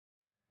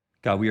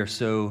God, we are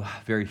so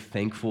very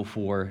thankful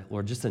for,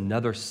 Lord, just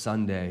another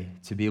Sunday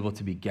to be able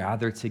to be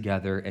gathered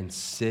together and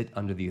sit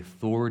under the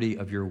authority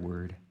of your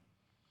word.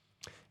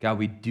 God,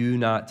 we do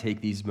not take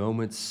these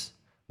moments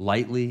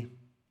lightly.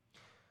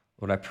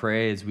 Lord, I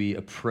pray as we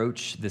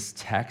approach this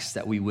text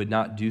that we would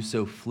not do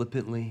so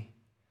flippantly,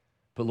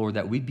 but Lord,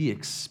 that we'd be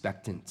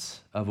expectant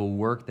of a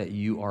work that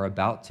you are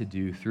about to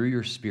do through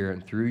your Spirit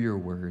and through your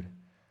word.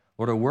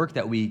 Lord, a work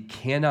that we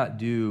cannot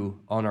do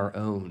on our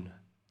own,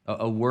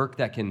 a work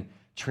that can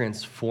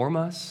transform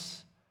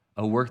us,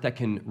 a work that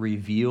can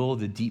reveal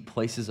the deep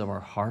places of our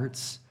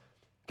hearts.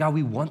 God,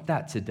 we want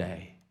that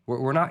today.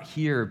 We're not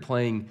here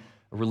playing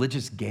a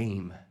religious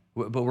game,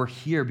 but we're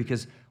here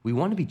because we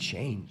want to be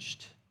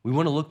changed. We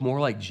want to look more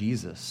like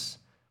Jesus.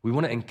 We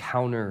want to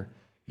encounter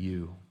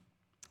you.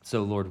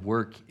 So, Lord,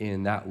 work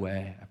in that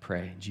way, I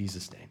pray. In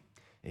Jesus' name,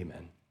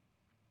 amen.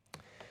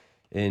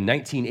 In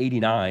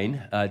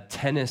 1989,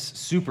 tennis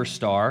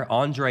superstar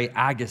Andre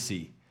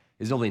Agassi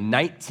is only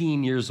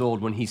 19 years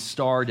old when he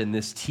starred in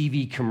this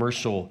TV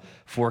commercial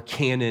for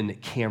Canon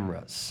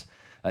cameras.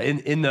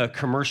 In the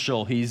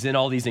commercial, he's in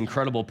all these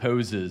incredible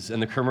poses,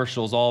 and the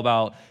commercial is all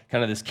about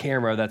kind of this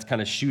camera that's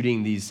kind of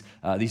shooting these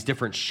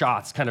different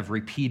shots kind of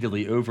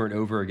repeatedly over and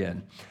over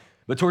again.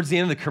 But towards the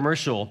end of the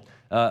commercial,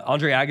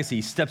 Andre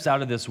Agassi steps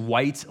out of this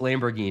white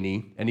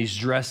Lamborghini, and he's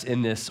dressed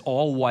in this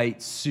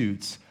all-white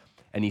suit,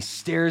 and he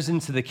stares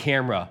into the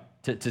camera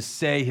to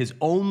say his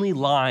only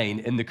line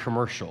in the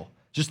commercial.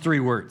 Just 3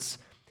 words.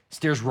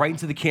 Stares right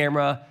into the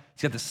camera.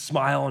 He's got this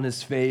smile on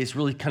his face,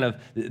 really kind of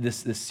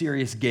this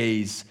serious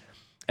gaze.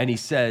 And he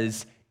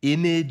says,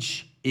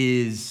 "Image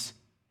is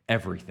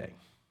everything.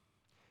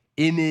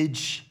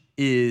 Image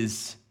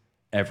is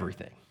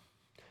everything."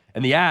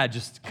 And the ad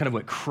just kind of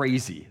went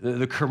crazy.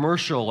 The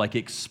commercial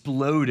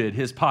exploded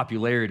his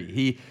popularity.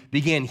 He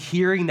began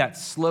hearing that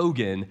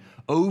slogan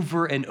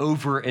over and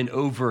over and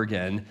over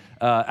again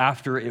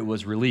after it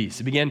was released.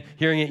 He began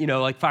hearing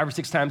it, 5 or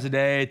 6 times a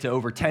day to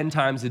over 10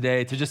 times a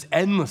day to just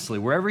endlessly.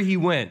 Wherever he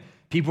went,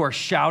 people are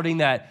shouting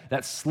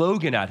that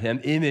slogan at him,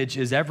 "Image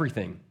is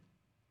everything."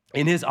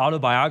 In his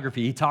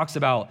autobiography, he talks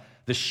about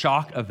the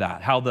shock of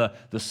that, how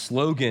the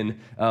slogan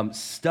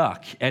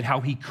stuck and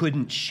how he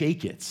couldn't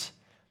shake it.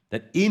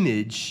 That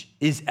image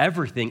is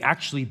everything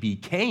actually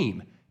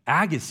became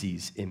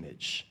Agassi's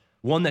image,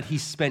 one that he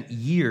spent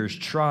years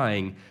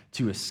trying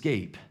to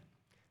escape.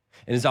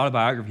 In his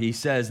autobiography, he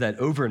says that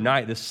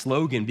overnight, the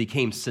slogan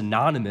became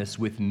synonymous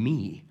with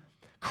me.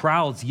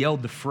 Crowds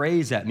yelled the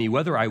phrase at me,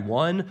 whether I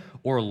won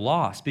or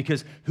lost,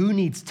 because who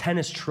needs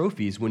tennis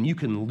trophies when you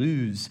can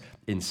lose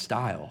in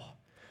style?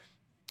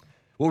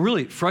 What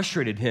really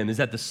frustrated him is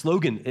that the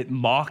slogan, it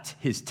mocked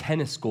his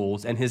tennis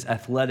goals and his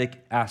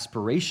athletic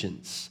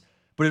aspirations.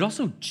 But it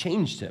also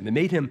changed him. It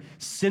made him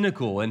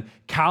cynical and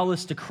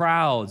callous to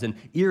crowds and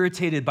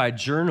irritated by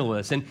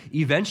journalists and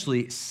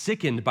eventually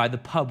sickened by the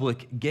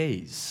public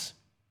gaze.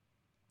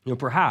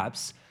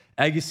 Perhaps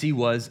Agassi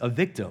was a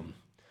victim,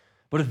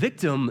 but a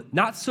victim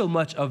not so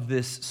much of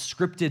this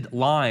scripted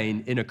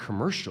line in a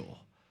commercial,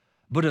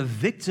 but a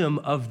victim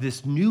of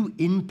this new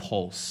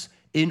impulse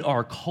in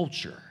our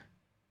culture.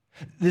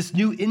 This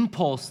new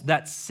impulse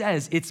that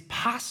says it's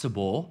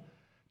possible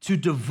to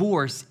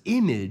divorce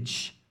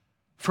image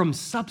from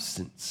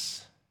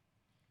substance.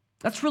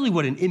 That's really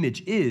what an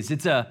image is.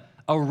 It's a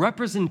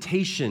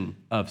representation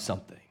of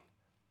something.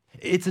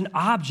 It's an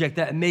object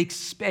that makes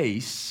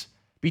space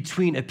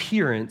between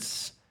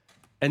appearance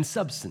and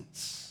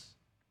substance.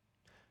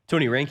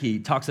 Tony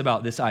Reinke talks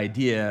about this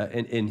idea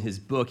in his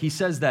book. He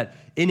says that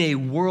in a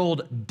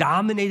world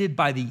dominated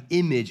by the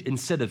image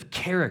instead of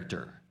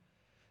character,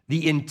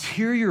 the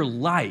interior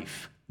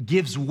life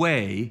gives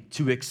way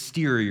to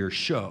exterior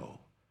show.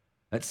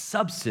 That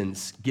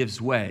substance gives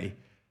way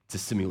to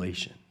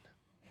simulation.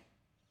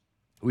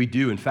 We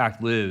do, in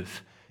fact,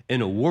 live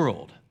in a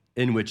world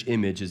in which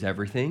image is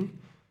everything,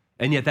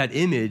 and yet that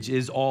image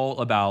is all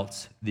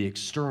about the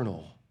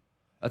external.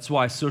 That's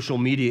why social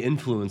media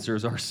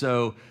influencers are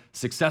so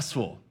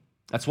successful.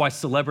 That's why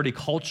celebrity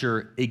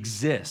culture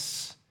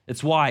exists.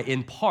 It's why,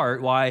 in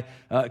part,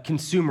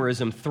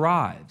 consumerism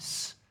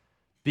thrives.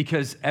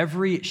 Because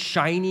every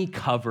shiny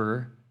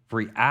cover,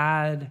 every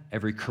ad,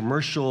 every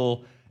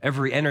commercial,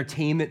 every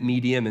entertainment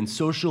medium and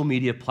social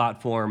media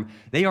platform,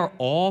 they are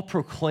all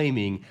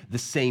proclaiming the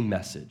same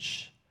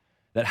message,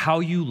 that how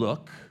you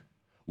look,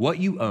 what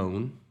you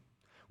own,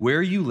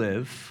 where you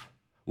live,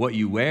 what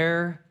you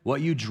wear,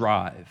 what you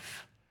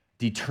drive,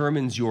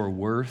 determines your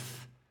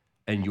worth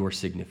and your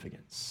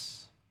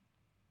significance.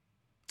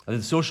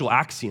 The social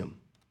axiom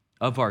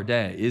of our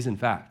day is, in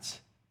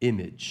fact,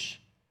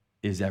 image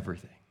is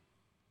everything.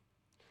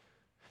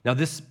 Now,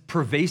 this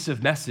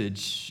pervasive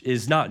message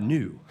is not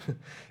new.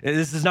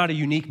 This is not a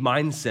unique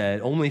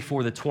mindset only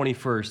for the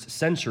 21st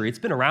century. It's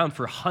been around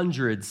for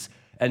hundreds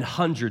and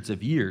hundreds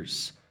of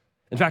years.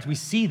 In fact, we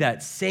see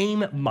that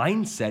same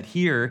mindset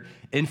here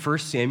in 1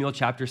 Samuel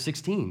chapter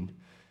 16.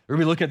 We're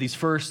going to be looking at these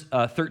first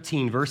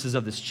 13 verses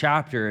of this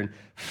chapter, and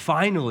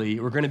finally,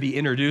 we're going to be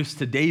introduced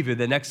to David,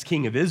 the next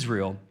king of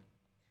Israel.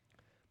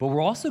 but we're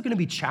also going to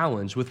be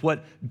challenged with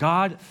what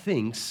God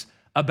thinks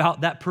about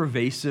that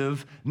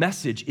pervasive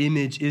message.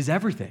 Image is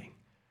everything.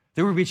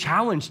 There will be a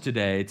challenge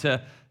today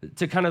to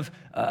kind of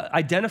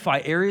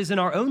identify areas in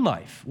our own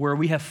life where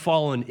we have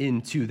fallen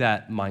into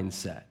that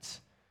mindset.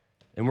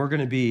 And we're going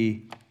to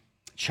be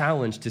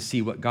challenged to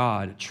see what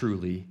God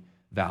truly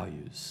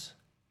values.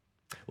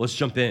 Let's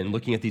jump in.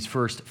 Looking at these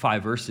first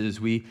 5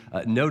 verses, we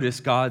notice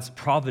God's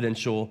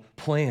providential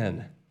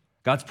plan.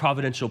 God's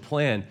providential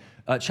plan.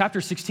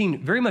 Chapter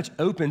 16 very much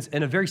opens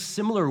in a very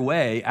similar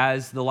way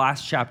as the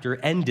last chapter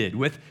ended,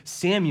 with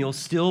Samuel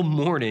still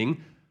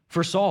mourning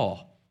for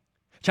Saul.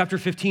 Chapter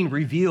 15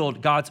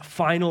 revealed God's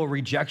final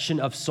rejection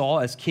of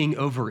Saul as king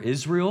over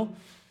Israel.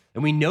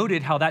 And we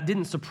noted how that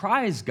didn't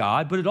surprise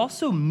God, but it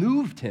also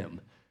moved him.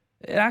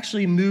 It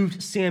actually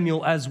moved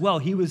Samuel as well.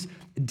 He was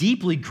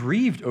deeply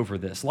grieved over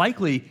this,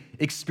 likely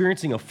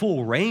experiencing a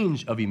full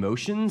range of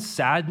emotions: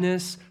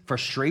 sadness,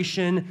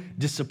 frustration,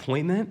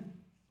 disappointment.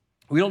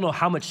 We don't know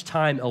how much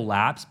time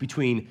elapsed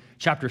between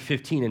chapter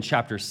 15 and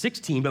chapter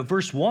 16, but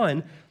verse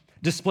 1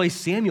 displays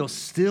Samuel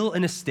still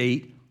in a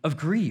state of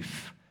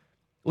grief.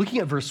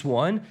 Looking at verse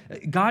 1,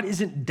 God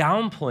isn't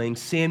downplaying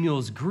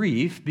Samuel's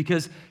grief,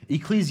 because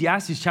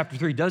Ecclesiastes chapter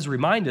 3 does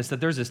remind us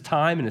that there's this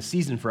time and a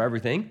season for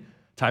everything: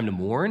 time to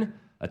mourn,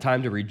 a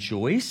time to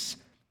rejoice.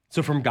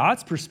 So from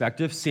God's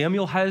perspective,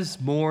 Samuel has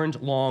mourned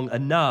long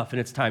enough, and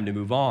it's time to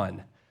move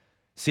on.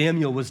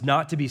 Samuel was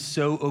not to be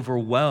so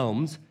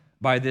overwhelmed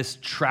by this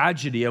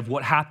tragedy of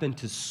what happened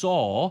to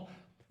Saul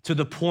to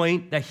the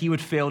point that he would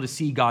fail to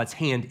see God's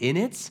hand in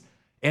it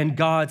and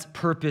God's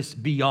purpose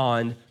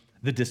beyond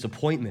the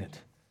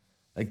disappointment.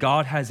 That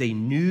God has a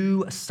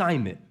new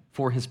assignment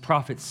for his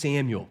prophet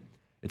Samuel.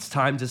 It's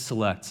time to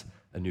select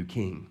a new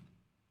king.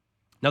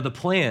 Now, the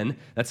plan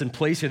that's in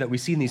place here that we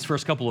see in these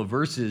first couple of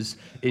verses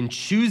in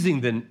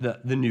choosing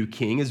the new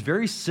king is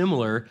very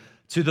similar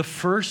to the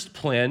first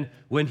plan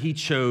when he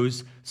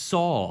chose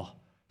Saul.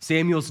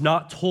 Samuel's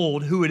not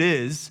told who it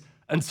is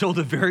until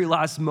the very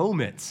last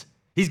moment.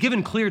 He's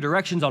given clear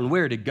directions on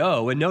where to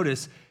go, and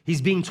notice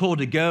he's being told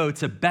to go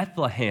to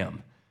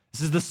Bethlehem.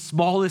 This is the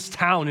smallest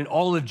town in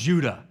all of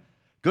Judah.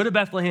 Go to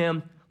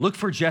Bethlehem, look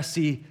for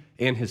Jesse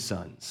and his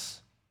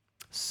sons.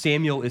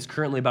 Samuel is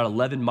currently about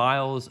 11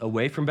 miles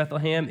away from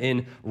Bethlehem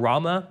in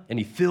Ramah, and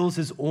he fills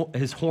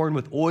his horn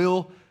with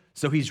oil,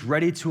 so he's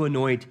ready to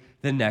anoint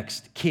the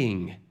next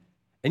king.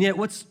 And yet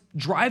what's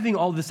driving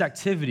all this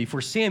activity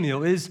for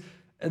Samuel is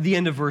at the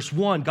end of verse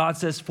 1. God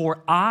says,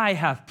 "For I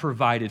have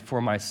provided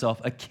for myself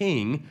a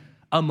king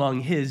among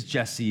his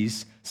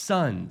Jesse's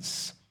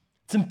sons."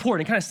 It's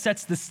important. It kind of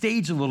sets the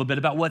stage a little bit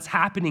about what's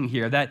happening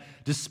here, that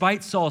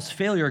despite Saul's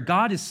failure,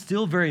 God is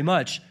still very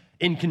much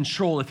in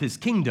control of his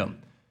kingdom.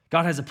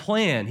 God has a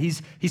plan.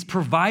 He's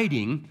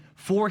providing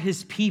for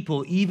his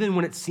people, even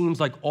when it seems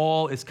like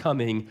all is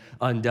coming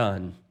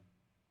undone.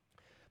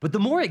 But the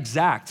more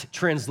exact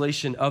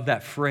translation of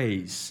that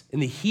phrase in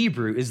the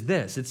Hebrew is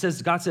this. It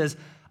says, God says,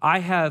 "I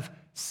have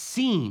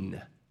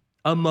seen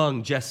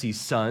among Jesse's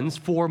sons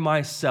for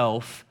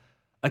myself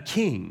a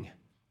king."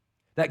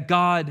 That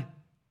God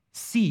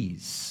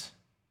sees.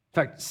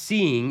 In fact,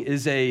 seeing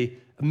is a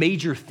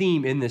major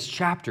theme in this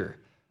chapter.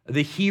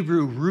 The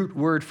Hebrew root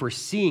word for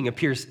seeing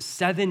appears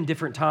 7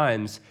 different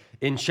times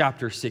in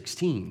chapter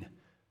 16.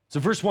 So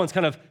verse 1 is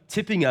kind of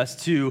tipping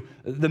us to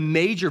the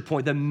major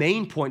point, the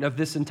main point of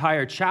this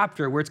entire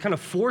chapter, where it's kind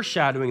of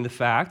foreshadowing the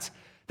fact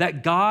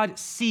that God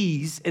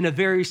sees in a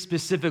very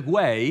specific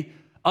way,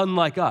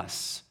 unlike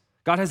us.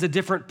 God has a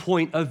different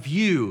point of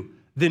view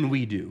than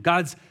we do.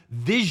 God's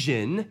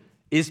vision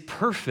is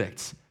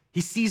perfect.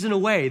 He sees in a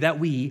way that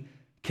we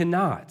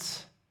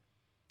cannot.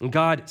 And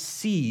God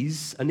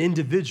sees an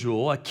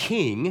individual, a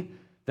king,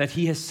 that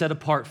he has set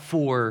apart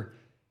for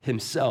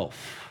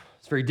himself.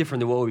 It's very different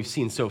than what we've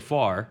seen so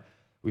far.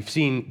 We've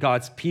seen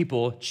God's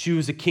people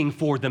choose a king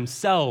for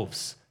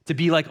themselves to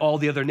be like all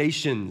the other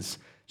nations.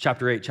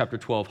 Chapter 8, chapter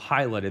 12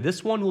 highlighted.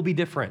 This one will be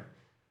different.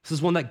 This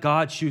is one that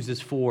God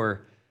chooses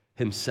for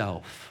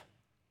himself.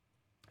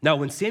 Now,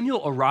 when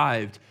Samuel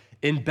arrived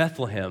in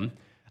Bethlehem,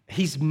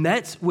 he's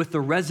met with the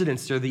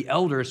residents there, the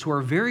elders, who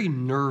are very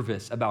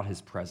nervous about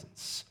his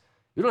presence.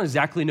 We don't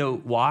exactly know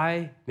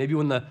why. Maybe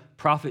when the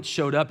prophet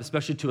showed up,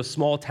 especially to a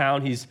small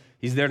town, he's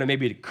there to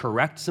maybe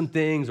correct some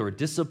things or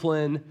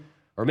discipline.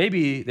 Or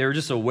maybe they were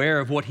just aware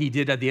of what he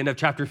did at the end of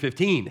chapter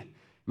 15.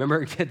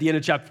 Remember, at the end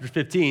of chapter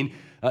 15,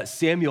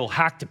 Samuel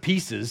hacked to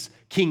pieces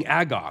King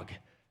Agag.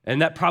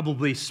 And that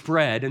probably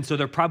spread. And so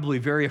they're probably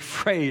very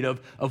afraid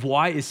of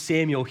why is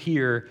Samuel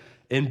here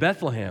in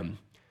Bethlehem.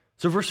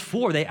 So verse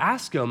 4, they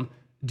ask him,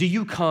 "Do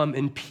you come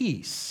in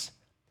peace?"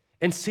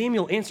 And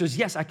Samuel answers,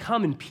 "Yes, I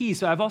come in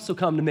peace. I've also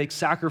come to make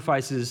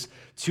sacrifices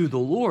to the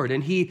Lord."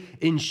 And he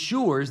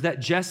ensures that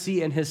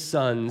Jesse and his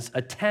sons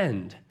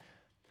attend.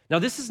 Now,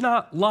 this is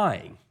not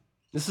lying.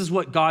 This is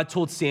what God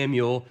told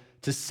Samuel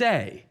to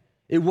say.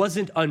 It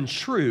wasn't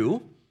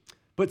untrue,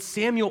 but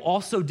Samuel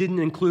also didn't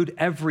include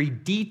every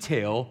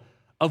detail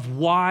of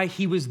why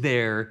he was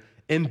there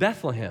in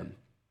Bethlehem.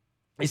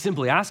 They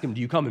simply ask him,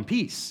 "Do you come in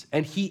peace?"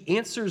 And he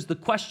answers the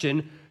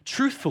question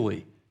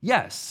truthfully.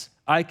 yes,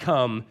 I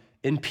come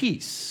in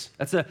peace.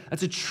 That's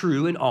a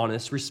true and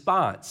honest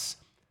response.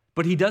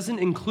 But he doesn't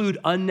include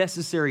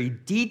unnecessary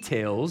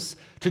details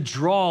to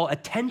draw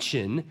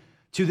attention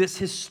to this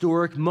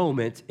historic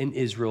moment in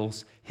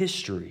Israel's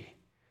history.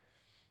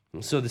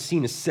 And so the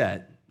scene is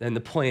set and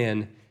the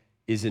plan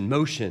is in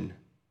motion.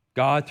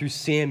 God, through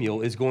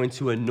Samuel, is going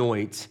to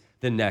anoint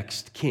the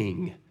next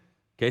king.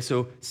 Okay,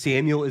 so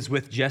Samuel is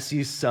with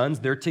Jesse's sons.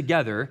 They're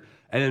together.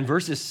 And in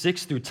verses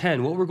 6 through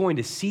 10, what we're going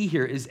to see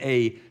here is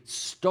a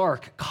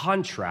stark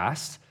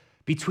contrast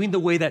between the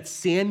way that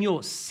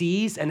Samuel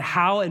sees and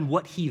how and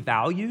what he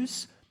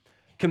values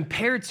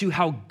compared to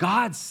how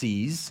God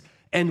sees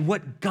and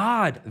what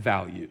God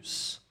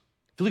values.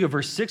 If you look at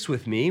verse 6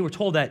 with me, we're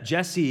told that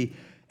Jesse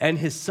and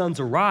his sons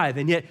arrive,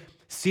 and yet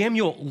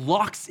Samuel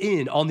locks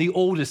in on the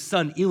oldest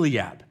son,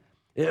 Eliab.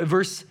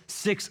 Verse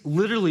 6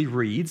 literally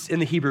reads in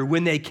the Hebrew,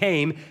 when they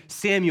came,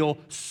 Samuel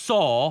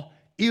saw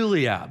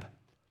Eliab.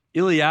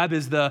 Eliab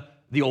is the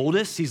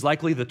oldest. He's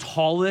likely the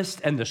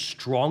tallest and the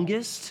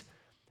strongest.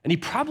 And he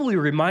probably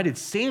reminded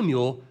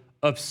Samuel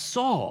of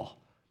Saul.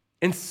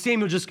 And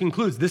Samuel just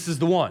concludes, this is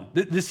the one.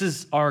 This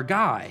is our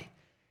guy.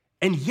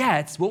 And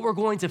yet, what we're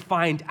going to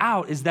find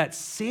out is that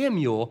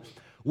Samuel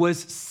was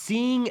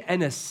seeing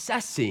and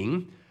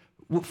assessing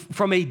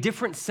from a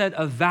different set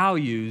of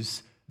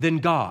values than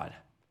God.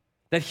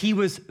 That he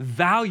was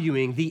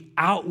valuing the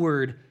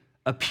outward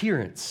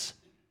appearance.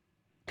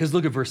 Because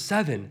look at verse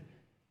 7.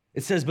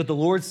 It says, but the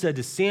Lord said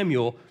to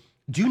Samuel,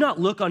 do not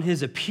look on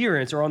his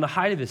appearance or on the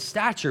height of his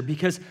stature,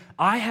 because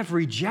I have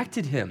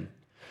rejected him.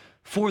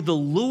 For the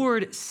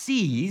Lord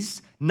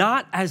sees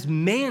not as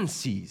man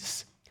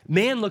sees.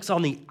 Man looks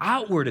on the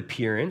outward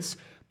appearance,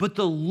 but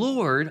the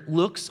Lord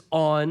looks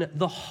on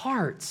the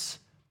hearts.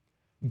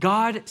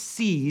 God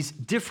sees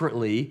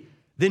differently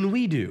than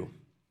we do.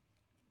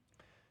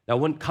 Now,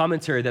 one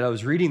commentary that I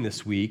was reading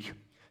this week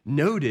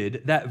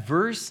noted that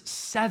verse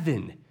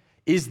 7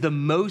 is the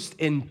most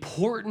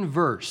important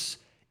verse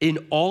in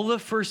all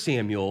of 1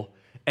 Samuel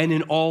and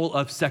in all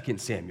of 2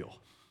 Samuel.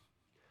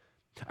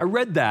 I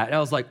read that and I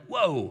was like,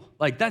 whoa,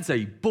 like that's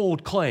a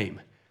bold claim.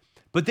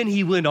 But then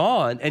he went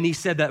on and he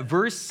said that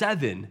verse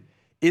 7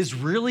 is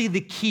really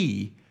the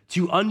key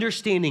to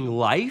understanding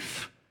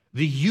life,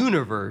 the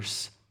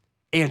universe,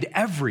 and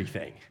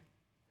everything.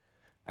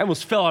 I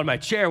almost fell out of my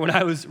chair when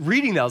I was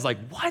reading that. I was like,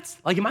 what?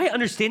 Like, am I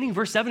understanding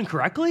verse 7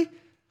 correctly?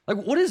 Like,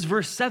 what is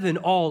verse 7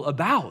 all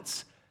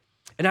about?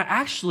 And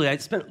I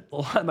spent a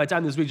lot of my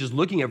time this week just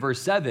looking at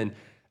verse 7.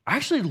 I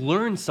actually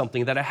learned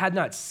something that I had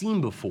not seen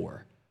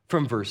before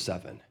from verse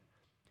 7.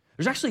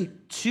 There's actually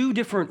two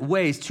different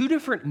ways, two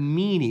different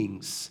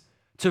meanings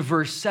to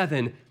verse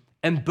 7,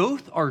 and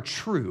both are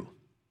true.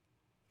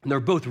 And they're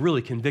both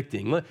really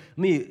convicting. Let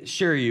me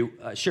share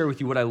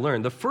with you what I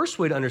learned. The first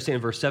way to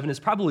understand verse 7 is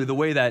probably the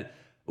way that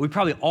we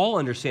probably all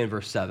understand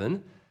verse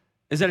 7,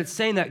 is that it's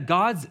saying that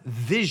God's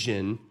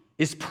vision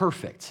is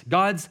perfect.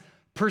 God's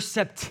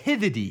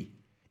perceptivity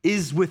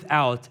is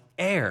without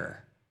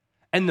error.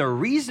 And the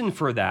reason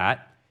for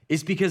that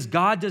is because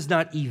God does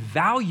not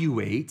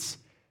evaluate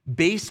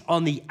based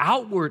on the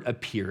outward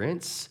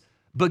appearance,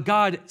 but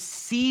God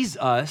sees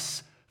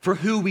us for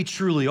who we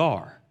truly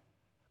are.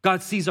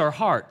 God sees our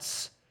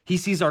hearts. He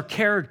sees our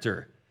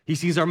character. He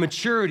sees our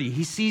maturity.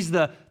 He sees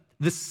the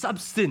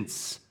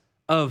substance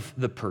of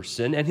the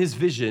person, and his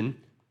vision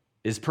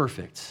is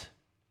perfect.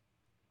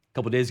 A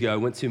couple of days ago, I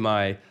went to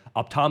my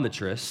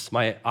optometrist,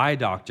 my eye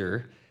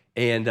doctor,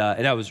 and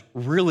I was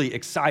really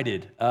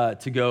excited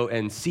to go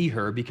and see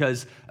her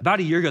because about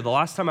a year ago, the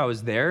last time I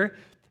was there,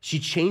 she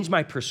changed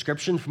my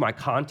prescription for my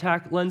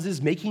contact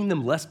lenses, making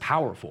them less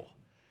powerful.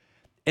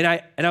 And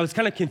I was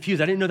kind of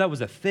confused. I didn't know that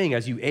was a thing.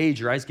 As you age,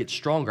 your eyes get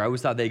stronger. I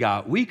always thought they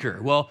got weaker.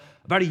 Well,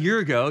 about a year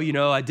ago,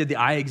 I did the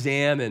eye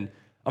exam, and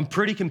I'm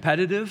pretty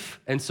competitive,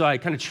 and so I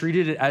kind of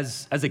treated it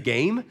as a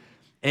game.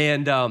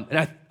 And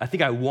I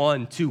think I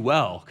won too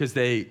well because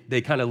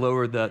they kind of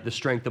lowered the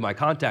strength of my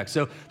contacts.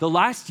 So the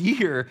last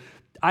year,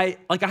 I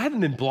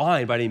haven't been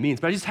blind by any means,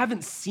 but I just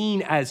haven't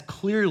seen as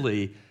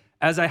clearly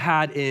as I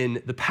had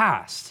in the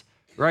past,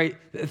 right?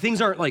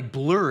 Things aren't like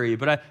blurry,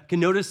 but I can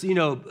notice,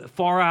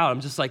 far out.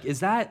 I'm just like,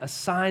 is that a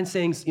sign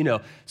saying, So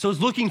I was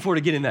looking forward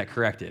to getting that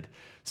corrected.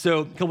 So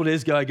a couple of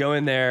days ago, I go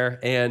in there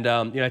and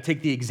I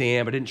take the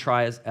exam. I didn't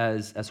try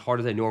as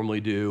hard as I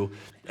normally do,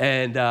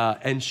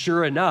 and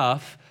sure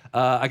enough,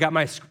 I got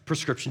my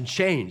prescription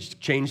changed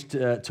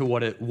to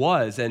what it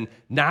was, and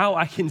now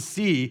I can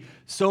see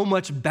so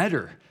much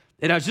better.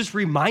 And I was just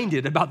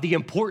reminded about the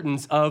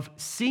importance of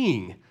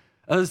seeing.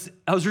 I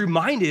was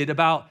reminded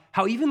about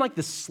how even like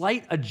the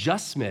slight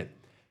adjustment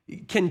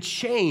can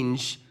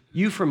change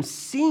you from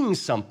seeing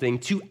something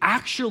to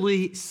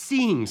actually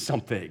seeing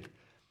something.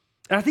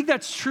 And I think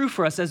that's true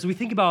for us as we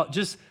think about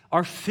just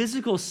our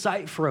physical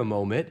sight for a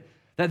moment,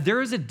 that there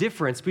is a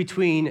difference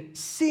between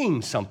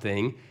seeing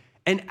something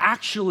and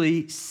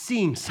actually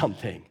seeing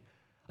something.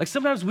 Like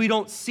sometimes we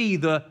don't see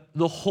the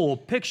whole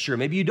picture.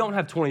 Maybe you don't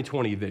have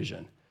 20/20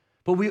 vision,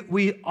 but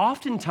we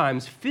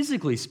oftentimes,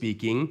 physically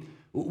speaking,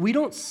 we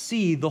don't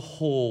see the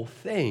whole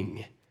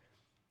thing.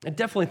 I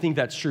definitely think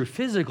that's true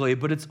physically,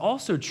 but it's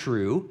also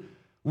true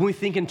when we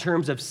think in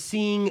terms of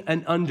seeing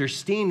and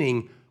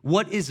understanding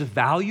what is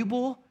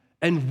valuable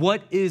and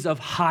what is of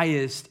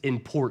highest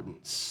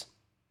importance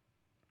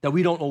that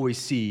we don't always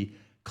see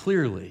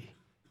clearly.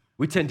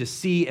 We tend to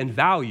see and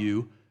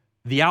value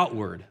the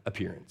outward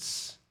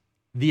appearance,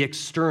 the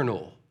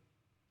external.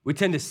 We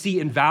tend to see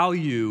and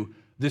value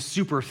the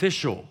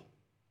superficial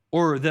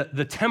or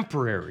the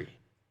temporary,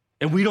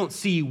 and we don't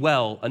see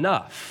well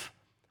enough.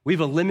 We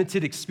have a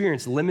limited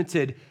experience,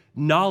 limited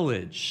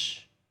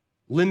knowledge,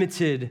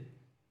 limited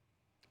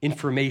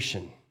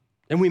information,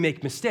 and we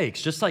make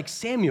mistakes, just like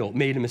Samuel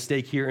made a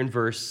mistake here in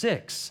verse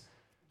 6.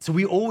 So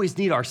we always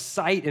need our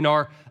sight and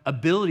our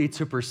ability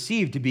to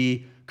perceive to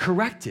be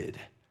corrected.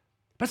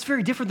 That's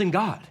very different than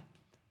God.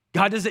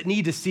 God doesn't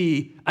need to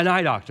see an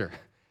eye doctor.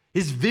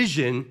 His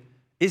vision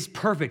is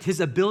perfect.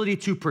 His ability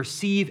to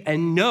perceive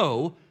and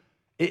know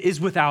is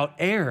without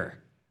error.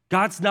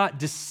 God's not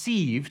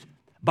deceived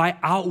by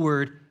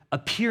outward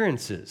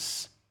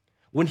appearances.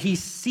 When he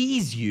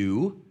sees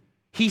you,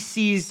 he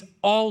sees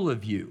all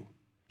of you.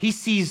 He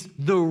sees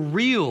the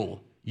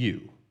real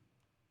you.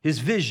 His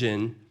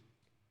vision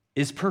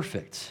is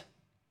perfect.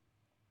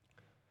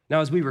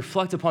 Now, as we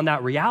reflect upon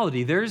that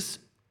reality, there's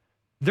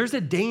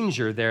a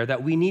danger there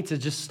that we need to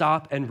just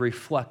stop and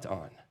reflect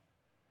on.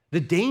 The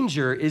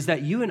danger is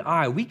that you and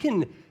I, we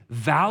can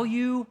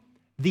value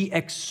the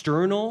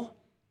external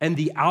and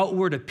the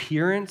outward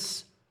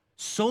appearance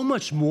so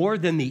much more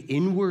than the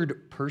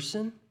inward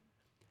person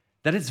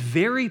that it's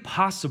very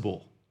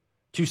possible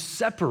to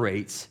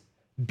separate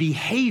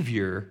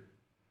behavior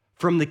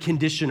from the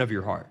condition of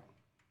your heart.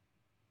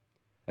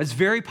 It's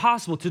very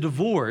possible to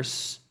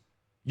divorce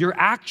your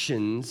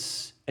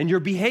actions and your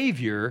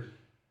behavior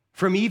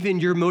from even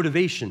your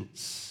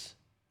motivations.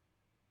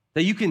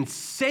 That you can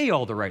say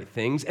all the right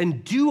things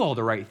and do all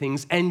the right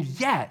things, and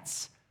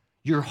yet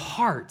your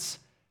heart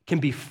can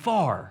be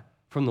far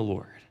from the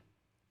Lord.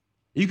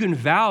 You can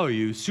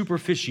value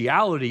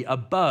superficiality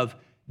above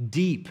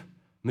deep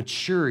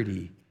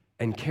maturity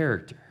and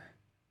character.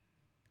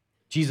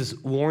 Jesus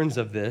warns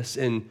of this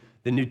in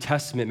the New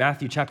Testament,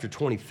 Matthew chapter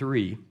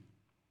 23.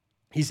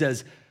 He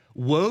says,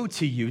 "Woe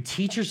to you,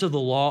 teachers of the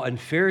law and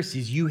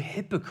Pharisees, you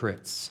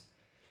hypocrites!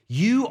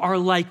 You are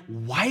like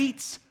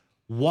white-washed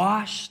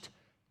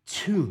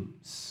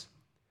tombs,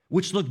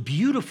 which look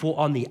beautiful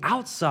on the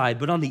outside,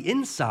 but on the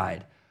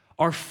inside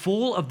are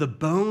full of the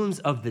bones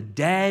of the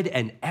dead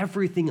and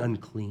everything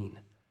unclean.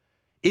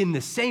 In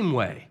the same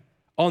way,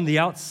 on the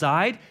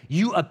outside,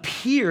 you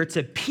appear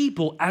to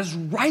people as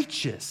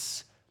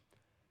righteous,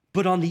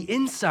 but on the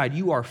inside,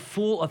 you are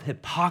full of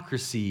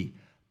hypocrisy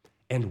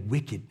and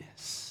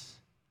wickedness."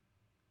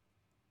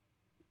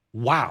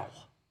 Wow.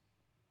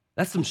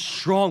 That's some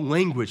strong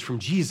language from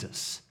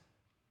Jesus.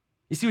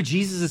 You see what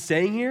Jesus is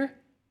saying here?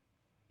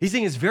 He's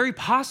saying it's very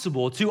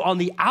possible to, on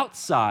the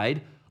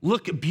outside,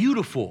 look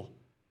beautiful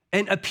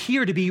and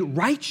appear to be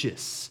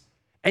righteous.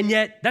 And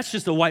yet, that's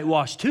just a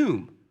whitewashed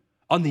tomb.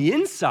 On the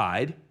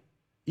inside,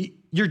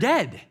 you're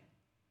dead.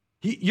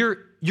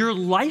 You're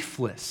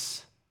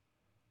lifeless.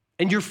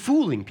 And you're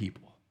fooling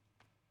people.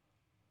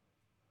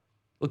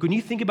 Look, when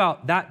you think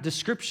about that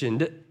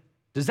description,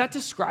 does that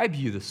describe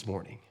you this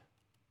morning?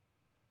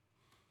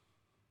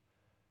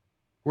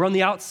 Where on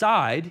the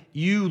outside,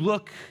 you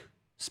look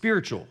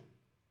spiritual.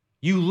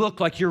 You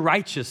look like you're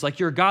righteous, like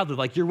you're godly,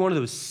 like you're one of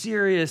those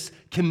serious,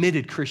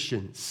 committed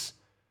Christians.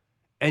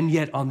 And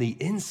yet on the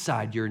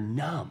inside, you're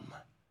numb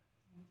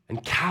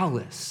and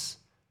callous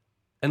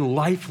and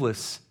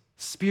lifeless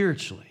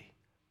spiritually.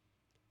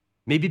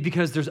 Maybe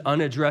because there's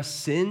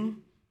unaddressed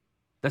sin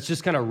that's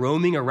just kind of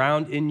roaming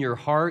around in your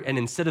heart, and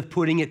instead of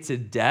putting it to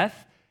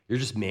death, you're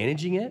just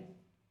managing it,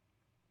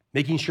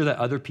 making sure that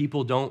other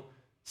people don't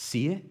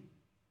see it.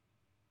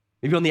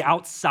 Maybe on the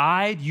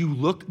outside, you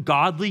look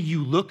godly,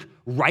 you look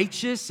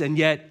righteous, and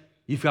yet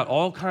you've got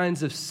all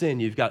kinds of sin.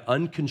 You've got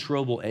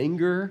uncontrollable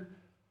anger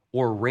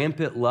or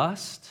rampant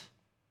lust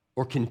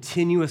or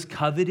continuous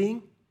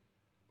coveting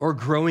or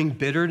growing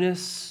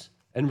bitterness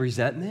and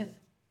resentment.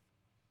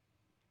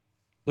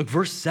 Look,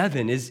 verse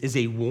 7 is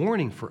a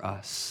warning for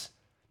us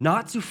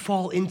not to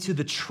fall into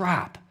the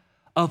trap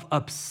of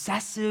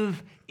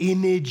obsessive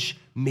image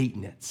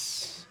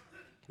maintenance.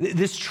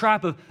 This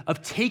trap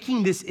of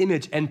taking this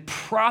image and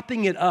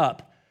propping it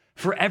up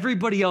for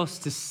everybody else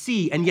to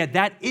see, and yet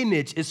that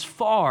image is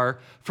far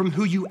from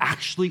who you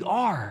actually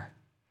are.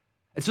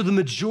 And so the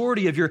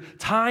majority of your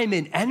time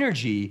and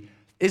energy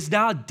is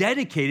now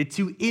dedicated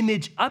to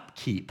image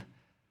upkeep,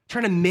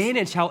 trying to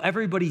manage how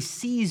everybody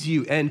sees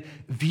you and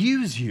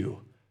views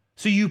you.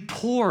 So you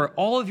pour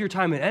all of your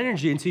time and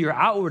energy into your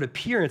outward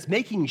appearance,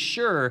 making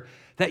sure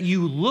that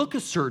you look a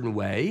certain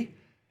way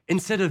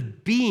instead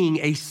of being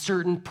a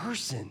certain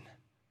person.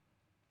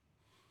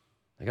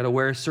 I got to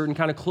wear a certain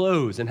kind of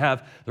clothes and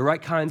have the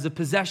right kinds of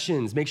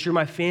possessions, make sure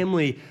my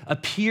family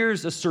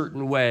appears a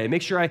certain way,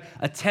 make sure I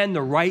attend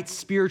the right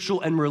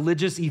spiritual and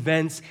religious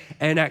events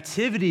and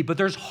activity, but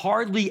there's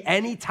hardly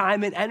any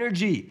time and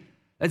energy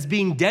that's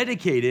being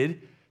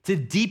dedicated to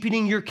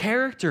deepening your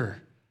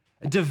character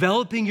and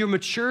developing your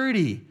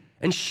maturity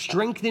and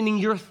strengthening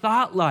your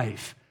thought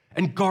life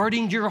and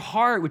guarding your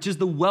heart, which is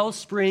the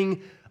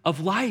wellspring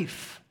of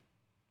life.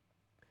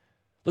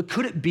 Look,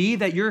 could it be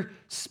that you're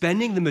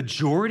spending the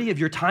majority of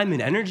your time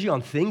and energy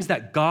on things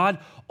that God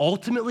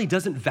ultimately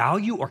doesn't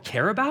value or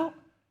care about?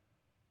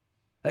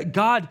 That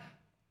God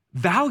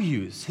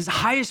values, his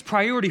highest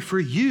priority for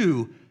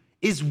you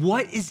is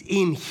what is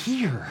in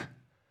here.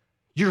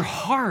 Your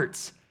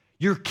heart,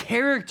 your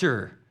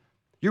character,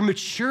 your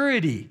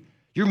maturity,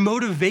 your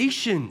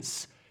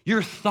motivations,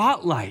 your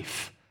thought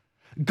life.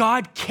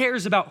 God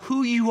cares about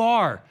who you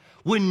are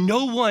when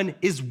no one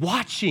is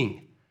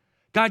watching.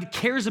 God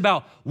cares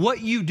about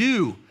what you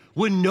do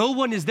when no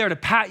one is there to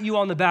pat you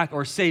on the back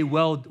or say,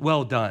 well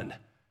done.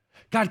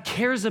 God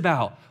cares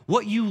about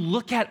what you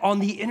look at on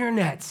the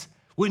internet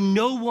when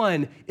no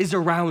one is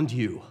around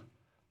you.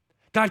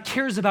 God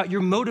cares about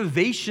your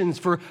motivations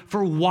for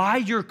why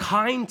you're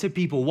kind to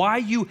people, why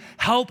you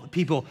help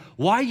people,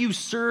 why you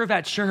serve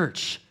at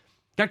church.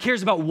 God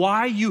cares about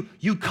why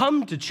you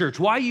come to church,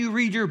 why you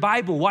read your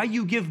Bible, why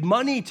you give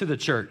money to the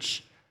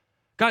church.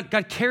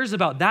 God cares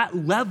about that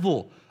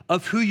level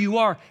of who you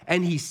are,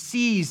 and he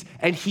sees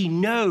and he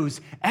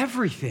knows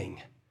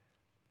everything.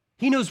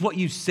 He knows what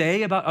you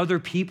say about other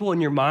people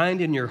in your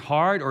mind, in your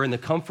heart, or in the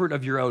comfort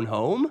of your own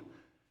home.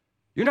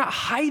 You're not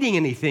hiding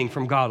anything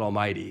from God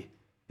Almighty.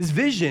 His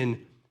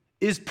vision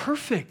is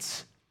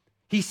perfect.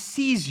 He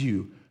sees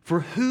you for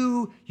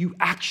who you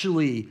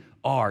actually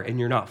are, and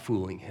you're not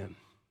fooling him.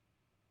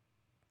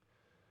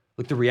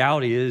 Look, the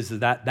reality is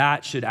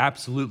that should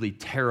absolutely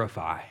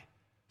terrify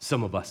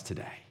some of us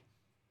today.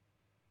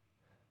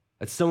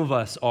 That some of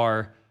us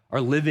are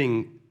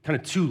living kind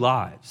of two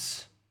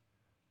lives.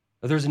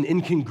 That there's an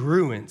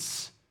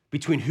incongruence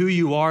between who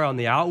you are on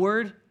the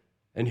outward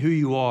and who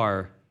you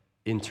are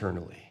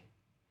internally.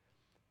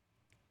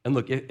 And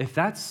look, if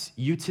that's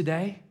you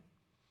today,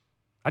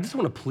 I just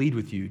want to plead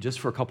with you just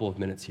for a couple of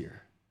minutes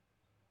here.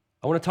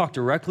 I want to talk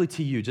directly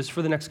to you just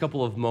for the next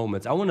couple of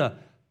moments. I want to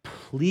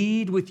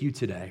plead with you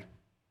today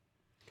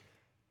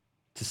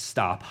to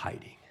stop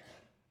hiding.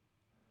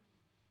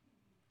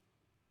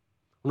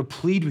 I want to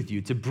plead with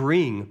you to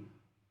bring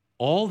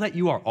all that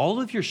you are, all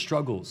of your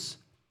struggles,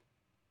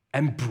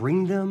 and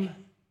bring them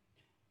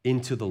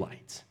into the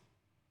light.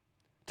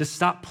 To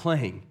stop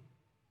playing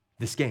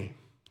this game.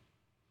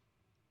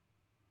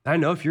 I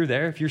know if you're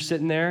there, if you're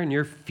sitting there and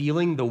you're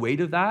feeling the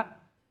weight of that,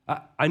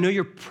 I know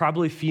you're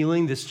probably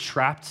feeling this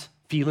trapped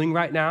feeling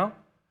right now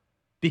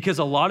because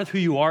a lot of who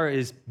you are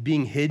is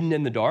being hidden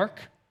in the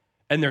dark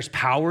and there's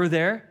power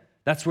there.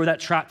 That's where that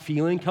trapped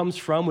feeling comes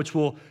from, which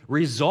will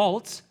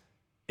result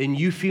in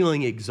you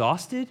feeling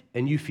exhausted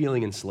and you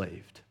feeling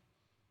enslaved.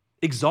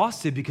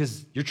 Exhausted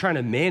because you're trying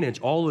to manage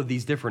all of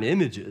these different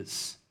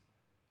images,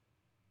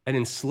 and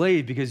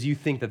enslaved because you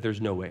think that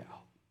there's no way out.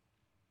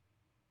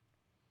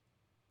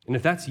 And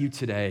if that's you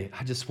today,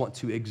 I just want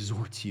to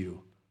exhort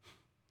you,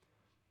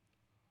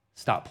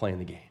 stop playing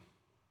the game.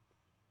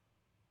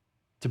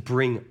 To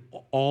bring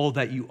all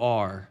that you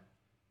are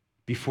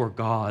before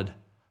God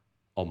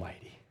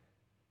Almighty.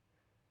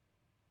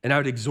 And I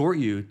would exhort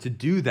you to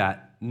do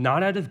that,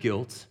 not out of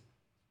guilt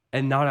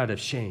and not out of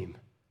shame,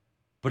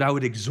 but I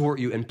would exhort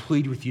you and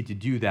plead with you to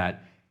do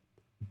that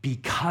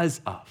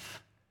because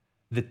of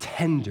the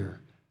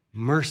tender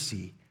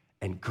mercy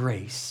and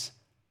grace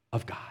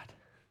of God.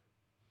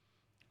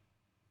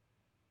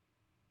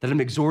 That I'm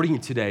exhorting you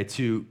today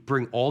to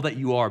bring all that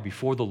you are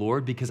before the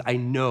Lord because I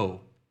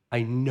know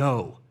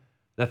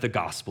that the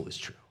gospel is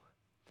true.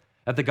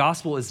 That the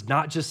gospel is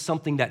not just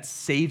something that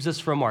saves us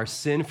from our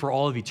sin for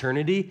all of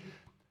eternity,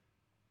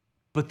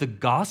 but the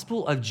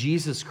gospel of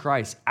Jesus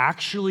Christ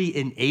actually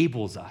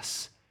enables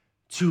us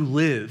to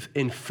live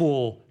in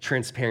full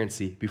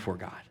transparency before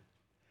God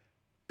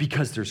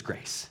because there's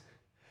grace,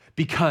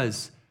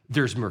 because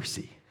there's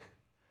mercy.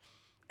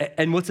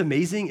 And what's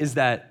amazing is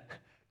that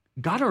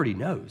God already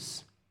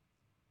knows.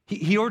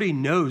 He already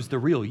knows the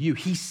real you.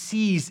 He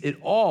sees it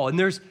all, and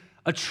there's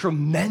a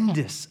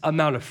tremendous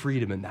amount of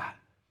freedom in that.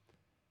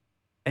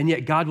 And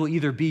yet God will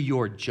either be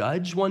your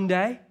judge one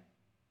day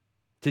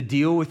to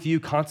deal with you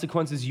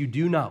consequences you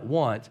do not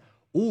want,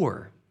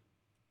 or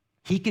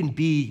he can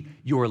be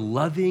your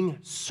loving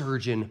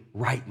surgeon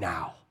right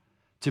now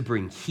to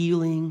bring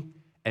healing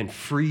and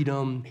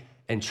freedom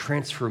and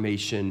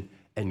transformation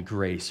and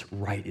grace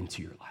right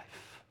into your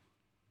life.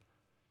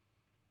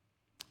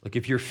 Look,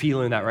 if you're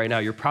feeling that right now,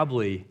 you're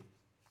probably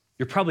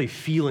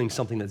feeling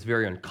something that's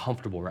very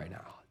uncomfortable right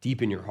now,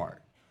 deep in your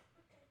heart.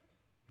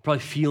 You're probably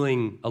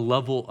feeling a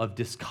level of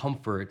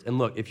discomfort. And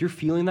look, if you're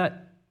feeling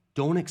that,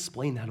 don't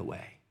explain that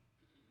away.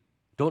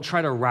 Don't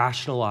try to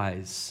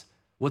rationalize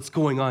what's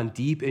going on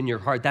deep in your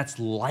heart. That's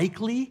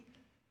likely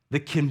the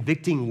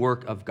convicting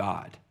work of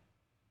God.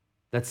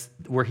 That's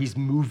where he's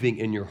moving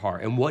in your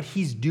heart and what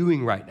he's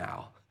doing right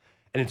now.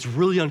 And it's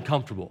really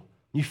uncomfortable.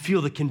 You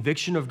feel the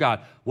conviction of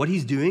God. What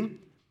he's doing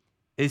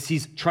is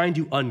he's trying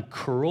to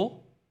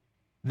uncurl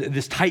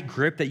this tight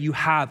grip that you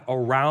have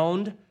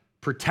around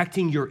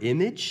protecting your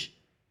image,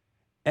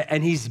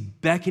 and he's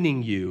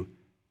beckoning you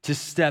to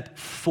step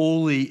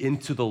fully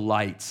into the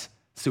light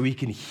so he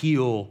can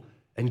heal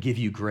and give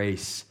you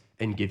grace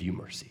and give you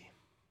mercy.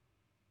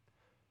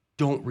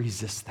 Don't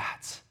resist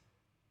that.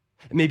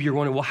 And maybe you're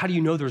wondering, well, how do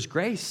you know there's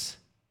grace?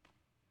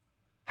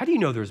 How do you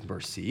know there's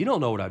mercy? You don't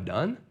know what I've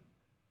done.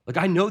 Like,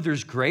 I know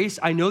there's grace.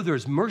 I know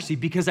there's mercy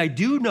because I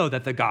do know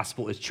that the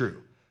gospel is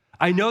true.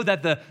 I know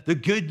that the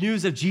good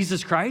news of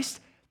Jesus Christ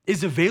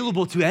is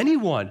available to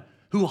anyone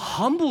who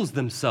humbles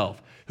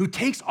themselves, who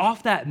takes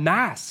off that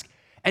mask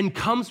and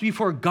comes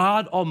before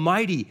God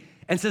Almighty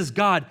and says,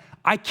 God,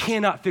 I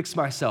cannot fix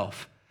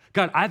myself.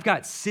 God, I've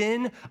got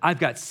sin, I've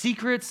got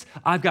secrets,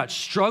 I've got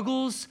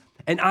struggles,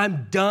 and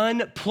I'm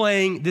done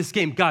playing this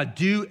game. God,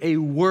 do a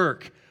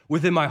work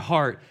within my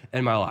heart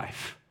and my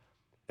life.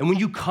 And when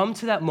you come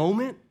to that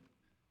moment,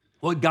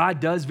 what God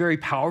does very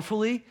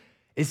powerfully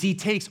is he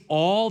takes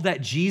all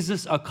that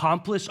Jesus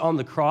accomplished on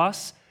the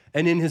cross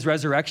and in his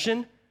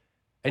resurrection,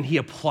 and he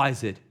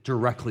applies it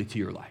directly to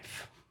your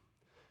life.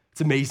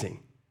 It's amazing.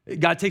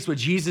 God takes what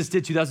Jesus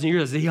did 2,000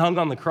 years ago. He hung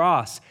on the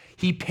cross.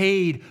 He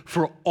paid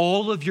for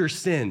all of your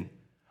sin,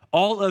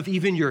 all of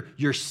even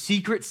your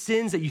secret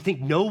sins that you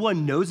think no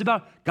one knows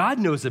about. God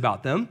knows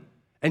about them.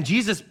 And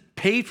Jesus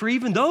paid for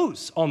even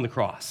those on the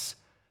cross,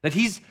 that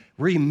he's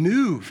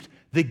removed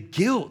the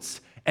guilt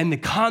and the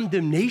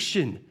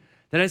condemnation,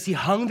 that as he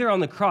hung there on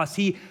the cross,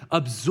 he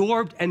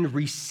absorbed and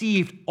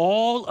received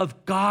all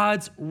of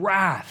God's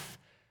wrath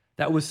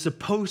that was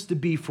supposed to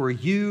be for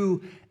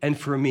you and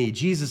for me.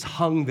 Jesus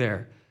hung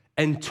there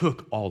and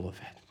took all of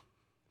it.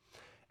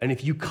 And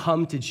if you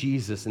come to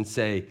Jesus and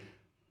say,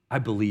 I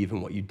believe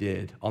in what you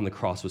did on the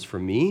cross was for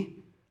me,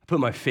 I put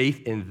my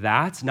faith in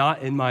that,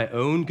 not in my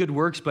own good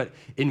works, but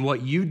in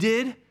what you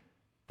did,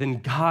 then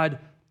God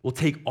will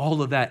take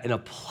all of that and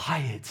apply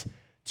it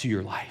to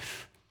your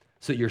life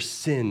so that your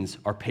sins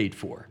are paid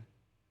for.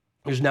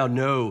 There's now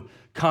no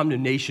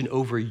condemnation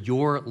over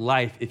your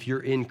life if you're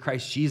in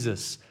Christ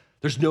Jesus.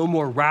 There's no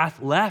more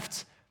wrath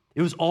left.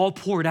 It was all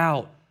poured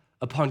out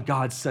upon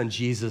God's Son,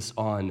 Jesus,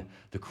 on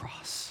the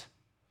cross.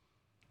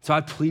 So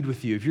I plead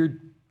with you, if you're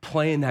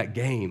playing that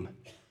game,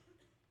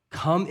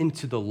 come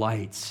into the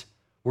light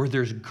where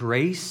there's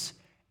grace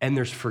and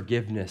there's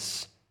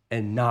forgiveness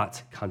and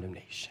not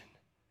condemnation.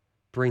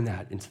 Bring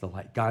that into the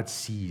light. God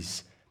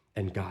sees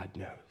and God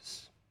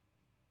knows.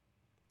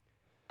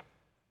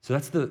 So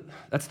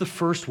that's the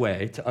first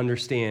way to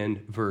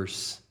understand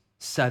verse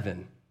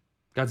 7.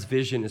 God's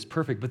vision is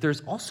perfect, but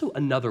there's also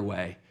another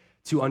way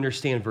to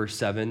understand verse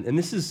 7, and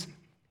this is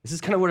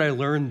kind of what I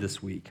learned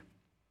this week.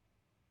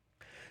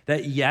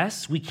 That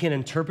yes, we can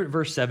interpret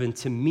verse 7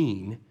 to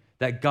mean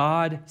that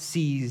God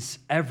sees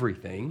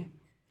everything,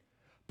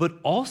 but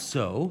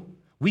also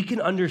we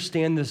can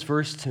understand this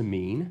verse to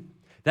mean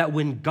that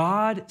when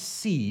God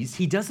sees,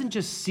 he doesn't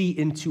just see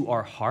into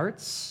our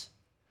hearts,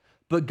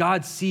 but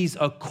God sees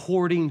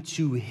according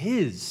to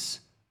his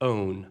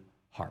own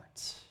heart.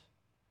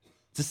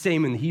 It's the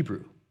same in the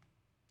Hebrew.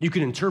 You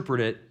can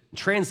interpret it and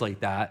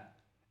translate that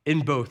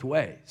in both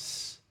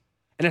ways.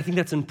 And I think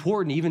that's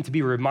important even to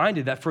be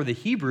reminded that for the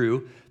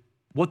Hebrew,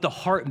 what the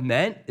heart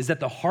meant is that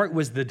the heart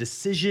was the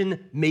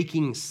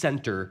decision-making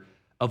center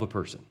of a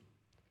person.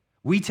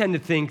 We tend to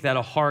think that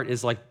a heart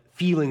is like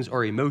feelings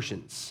or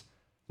emotions.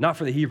 Not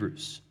for the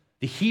Hebrews.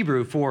 The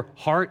Hebrew for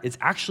heart is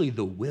actually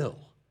the will.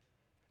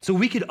 So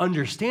we could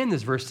understand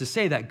this verse to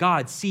say that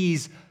God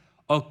sees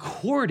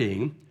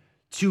according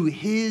to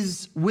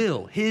his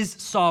will, his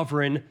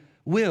sovereign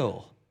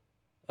will.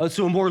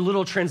 So a more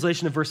literal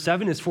translation of verse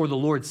 7 is, for the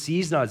Lord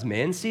sees not as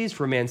man sees,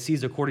 for man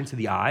sees according to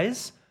the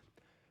eyes,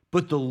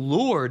 but the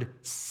Lord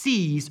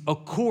sees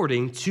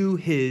according to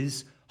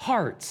his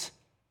heart,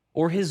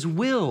 or his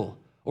will,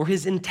 or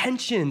his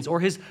intentions, or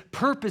his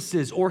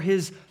purposes, or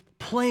his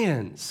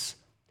plans.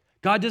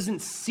 God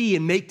doesn't see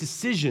and make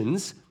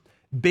decisions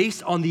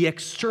based on the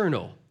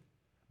external,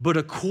 but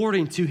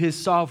according to his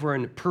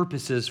sovereign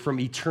purposes from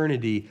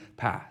eternity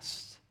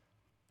past.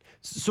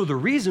 So the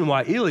reason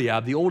why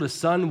Eliab, the oldest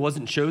son,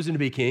 wasn't chosen to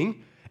be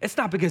king, it's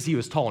not because he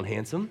was tall and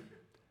handsome.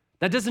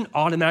 That doesn't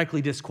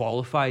automatically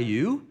disqualify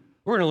you.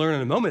 We're going to learn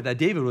in a moment that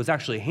David was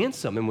actually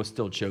handsome and was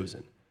still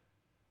chosen.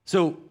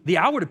 So the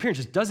outward appearance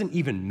just doesn't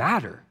even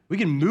matter. We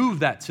can move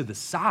that to the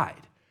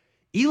side.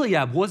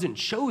 Eliab wasn't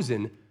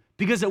chosen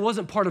because it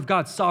wasn't part of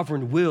God's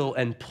sovereign will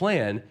and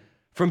plan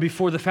from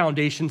before the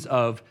foundations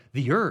of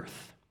the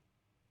earth.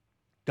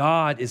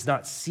 God is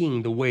not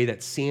seeing the way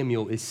that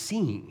Samuel is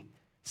seeing.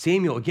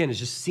 Samuel, again, is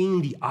just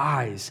seeing the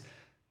eyes.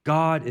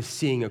 God is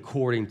seeing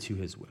according to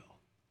his will.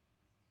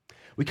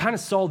 We kind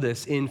of saw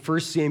this in 1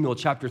 Samuel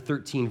chapter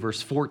 13,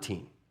 verse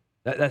 14.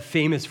 That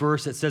famous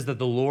verse that says that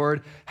the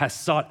Lord has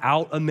sought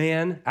out a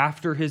man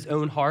after his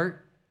own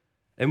heart.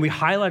 And we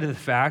highlighted the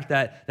fact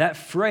that that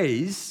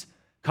phrase,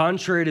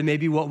 contrary to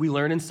maybe what we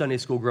learned in Sunday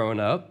school growing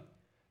up,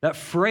 that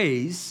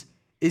phrase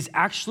is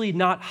actually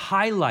not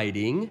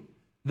highlighting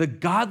the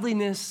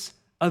godliness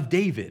of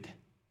David.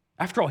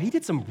 After all, he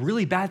did some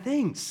really bad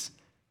things.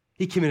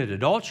 He committed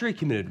adultery,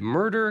 committed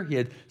murder. He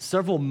had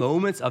several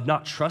moments of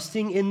not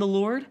trusting in the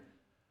Lord.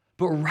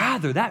 But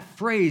rather, that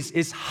phrase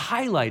is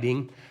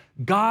highlighting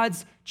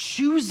God's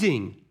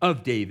choosing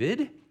of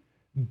David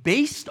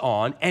based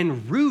on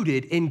and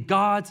rooted in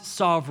God's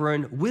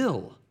sovereign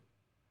will.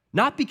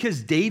 Not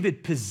because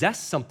David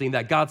possessed something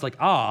that God's like,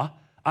 I'm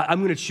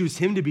going to choose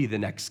him to be the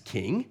next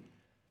king.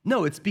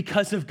 No, it's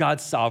because of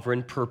God's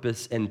sovereign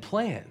purpose and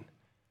plan.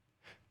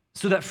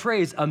 So that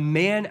phrase, a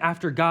man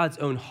after God's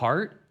own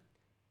heart,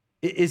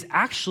 is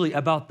actually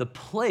about the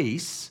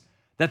place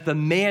that the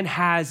man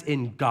has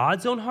in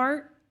God's own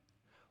heart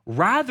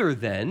rather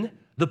than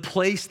the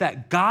place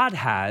that God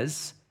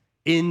has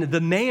in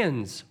the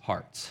man's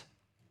heart.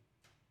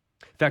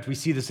 In fact, we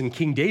see this in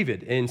King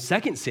David in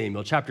 2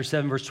 Samuel chapter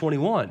 7, verse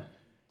 21.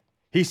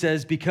 He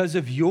says, because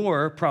of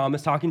your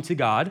promise, talking to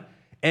God,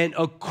 and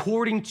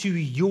according to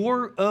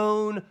your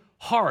own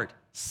heart,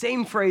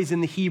 same phrase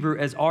in the Hebrew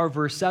as our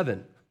verse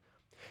 7,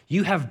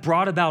 you have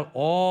brought about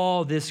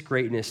all this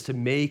greatness to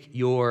make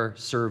your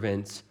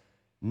servants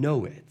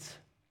know it.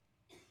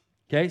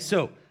 Okay,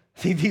 so I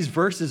think these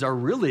verses are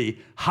really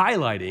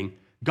highlighting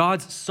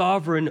God's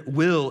sovereign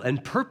will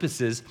and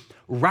purposes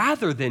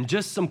rather than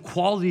just some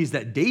qualities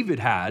that David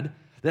had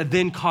that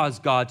then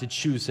caused God to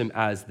choose him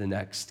as the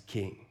next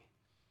king.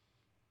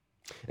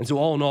 And so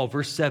all in all,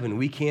 verse 7,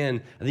 we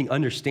can, I think,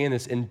 understand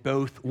this in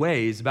both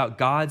ways about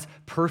God's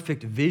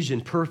perfect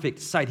vision, perfect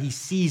sight. He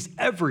sees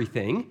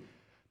everything,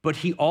 but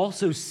he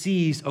also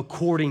sees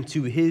according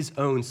to his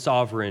own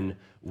sovereign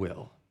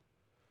will.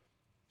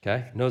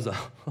 Okay? I know it's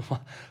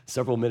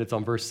several minutes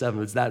on verse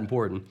 7. It's that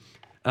important.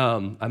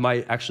 I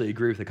might actually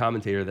agree with the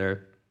commentator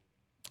there.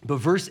 But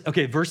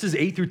verses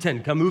 8 through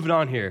 10, come moving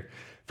on here.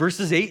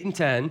 Verses 8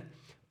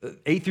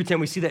 through 10,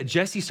 we see that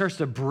Jesse starts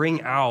to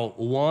bring out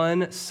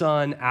one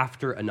son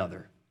after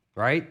another,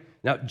 right?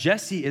 Now,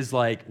 Jesse is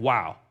like,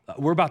 wow,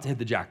 we're about to hit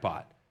the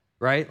jackpot,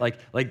 right? Like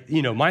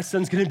my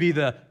son's going to be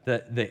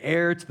the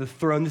heir to the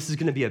throne. This is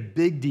going to be a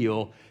big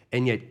deal.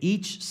 And yet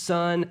each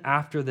son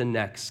after the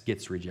next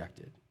gets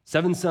rejected.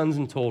 7 sons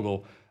in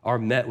total are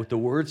met with the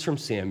words from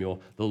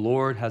Samuel, the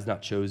Lord has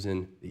not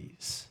chosen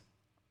these.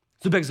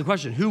 So it begs the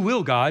question, who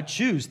will God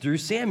choose through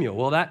Samuel?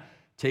 Well, that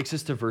takes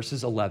us to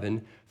verses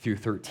 11 through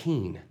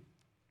 13.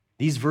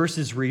 These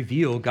verses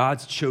reveal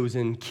God's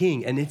chosen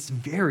king, and it's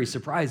very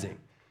surprising.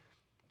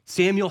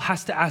 Samuel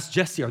has to ask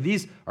Jesse, are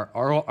these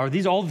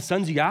all the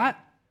sons you got?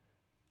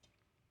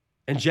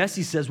 And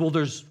Jesse says, well,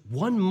 there's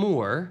one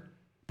more,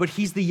 but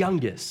he's the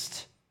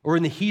youngest. Or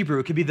in the Hebrew,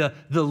 it could be the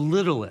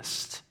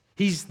littlest.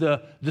 He's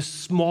the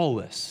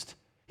smallest.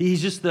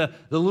 He's just the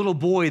little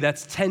boy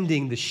that's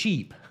tending the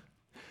sheep.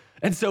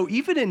 And so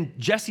even in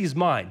Jesse's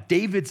mind,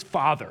 David's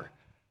father,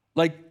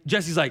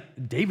 Jesse's like,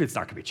 David's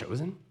not going to be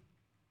chosen.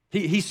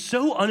 He's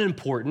so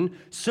unimportant,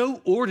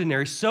 so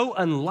ordinary, so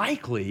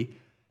unlikely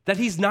that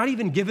he's not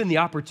even given the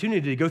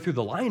opportunity to go through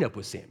the lineup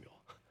with Samuel.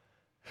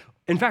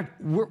 In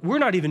fact, we're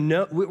not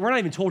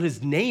even told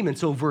his name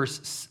until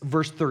verse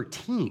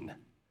 13.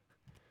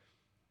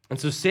 And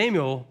so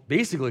Samuel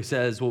basically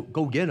says, well,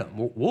 go get him.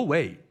 We'll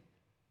wait.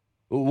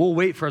 We'll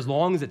wait for as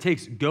long as it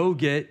takes. Go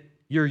get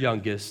your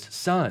youngest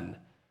son.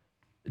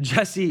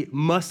 Jesse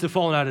must have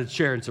fallen out of the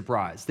chair in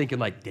surprise, thinking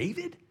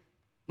David?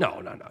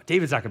 No.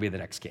 David's not going to be the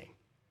next king.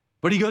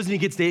 But he goes and he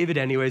gets David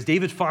anyways.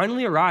 David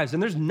finally arrives,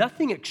 and there's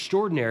nothing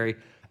extraordinary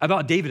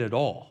about David at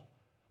all.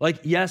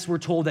 Yes, we're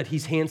told that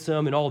he's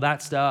handsome and all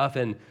that stuff,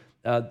 and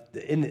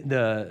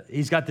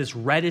he's got this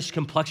reddish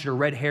complexion or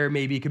red hair,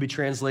 maybe it could be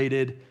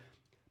translated,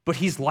 but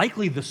he's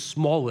likely the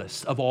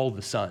smallest of all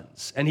the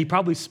sons, and he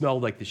probably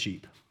smelled like the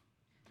sheep.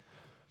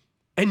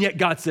 And yet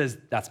God says,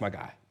 that's my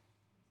guy.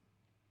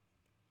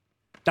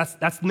 That's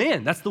the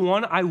man. That's the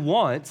one I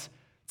want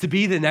to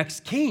be the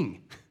next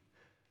king.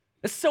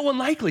 It's so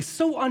unlikely,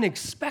 so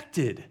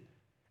unexpected.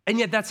 And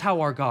yet that's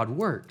how our God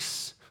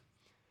works.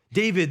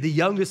 David, the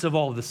youngest of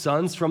all the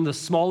sons from the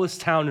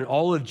smallest town in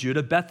all of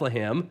Judah,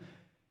 Bethlehem,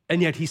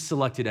 and yet he's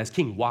selected as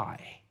king.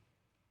 Why?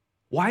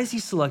 Why is he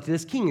selected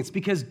as king? It's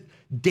because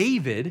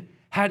David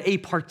had a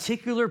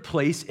particular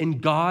place in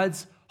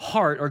God's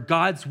heart or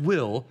God's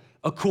will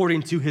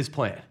according to his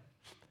plan.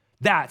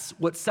 That's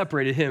what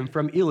separated him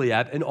from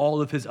Eliab and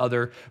all of his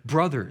other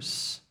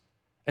brothers.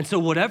 And so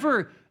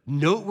whatever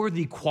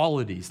noteworthy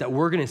qualities that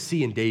we're going to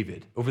see in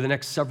David over the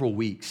next several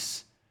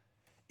weeks,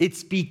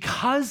 it's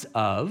because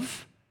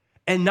of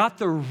and not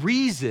the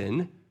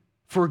reason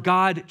for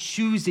God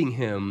choosing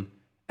him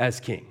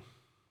as king.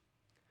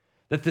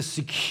 That the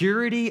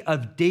security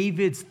of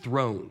David's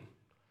throne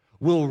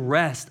will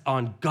rest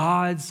on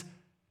God's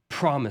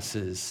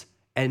promises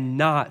and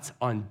not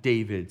on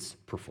David's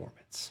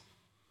performance.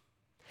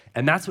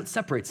 And that's what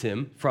separates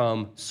him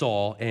from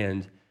Saul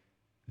and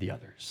the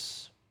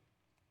others.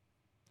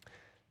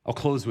 I'll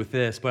close with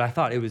this, but I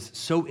thought it was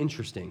so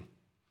interesting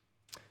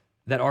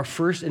that our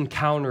first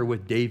encounter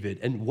with David,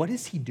 and what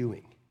is he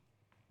doing?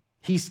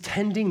 He's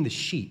tending the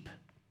sheep.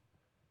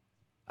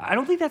 I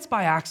don't think that's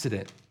by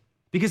accident,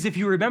 because if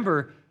you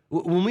remember,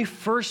 when we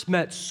first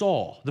met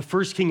Saul, the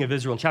first king of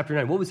Israel in chapter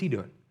 9, what was he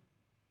doing?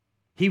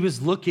 He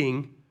was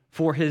looking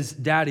for his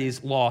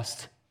daddy's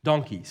lost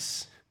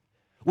donkeys,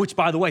 which,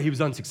 by the way, he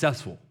was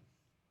unsuccessful.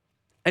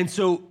 And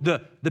so the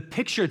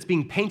picture that's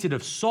being painted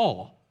of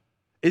Saul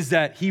is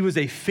that he was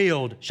a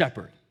failed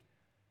shepherd.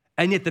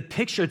 And yet the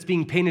picture that's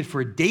being painted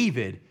for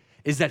David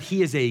is that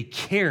he is a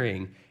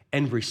caring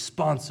and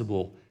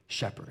responsible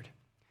shepherd.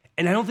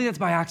 And I don't think that's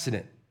by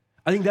accident.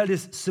 I think that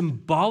is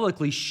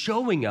symbolically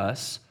showing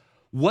us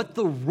what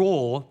the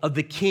role of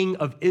the king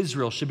of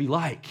Israel should be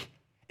like.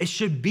 It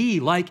should be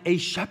like a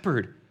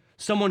shepherd,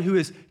 someone who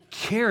is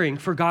caring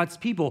for God's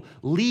people,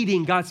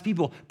 leading God's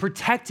people,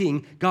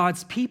 protecting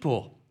God's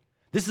people.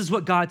 This is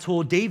what God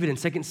told David in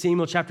 2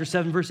 Samuel chapter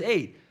 7, verse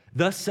 8.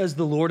 Thus says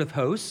the Lord of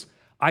hosts,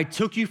 I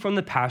took you from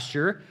the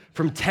pasture,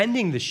 from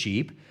tending the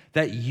sheep,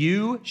 that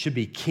you should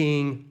be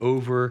king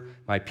over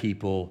my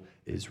people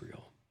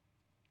Israel.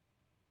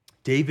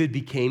 David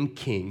became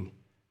king,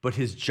 but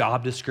his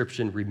job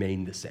description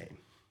remained the same.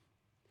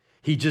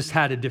 He just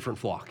had a different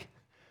flock.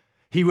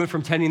 He went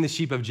from tending the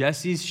sheep of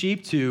Jesse's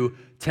sheep to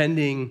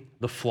tending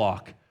the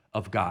flock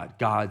of God,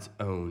 God's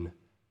own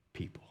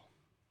people.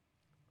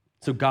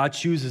 So God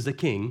chooses a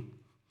king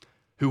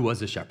who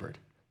was a shepherd.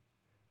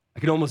 I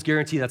can almost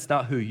guarantee that's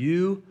not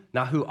who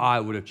I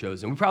would have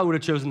chosen. We probably would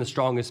have chosen the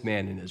strongest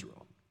man in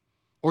Israel,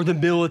 or the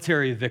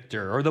military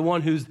victor, or the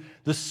one who's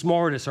the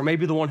smartest, or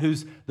maybe the one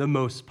who's the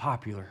most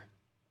popular.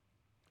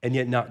 And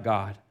yet not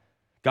God.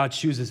 God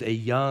chooses a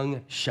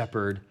young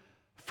shepherd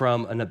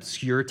from an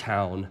obscure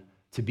town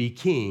to be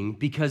king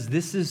because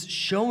this is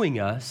showing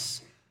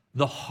us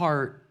the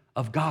heart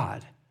of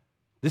God.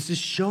 This is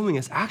showing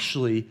us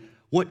actually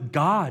what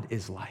God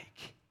is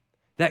like,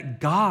 that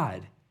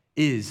God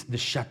is the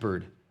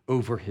shepherd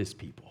over his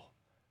people.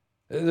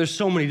 There's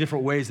so many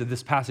different ways that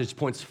this passage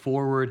points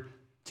forward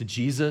to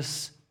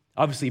Jesus.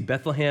 Obviously,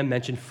 Bethlehem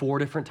mentioned 4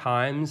 different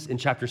times in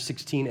chapter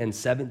 16 and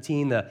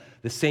 17,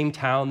 the same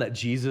town that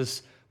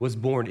Jesus was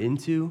born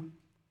into.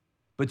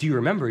 But do you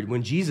remember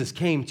when Jesus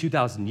came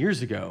 2,000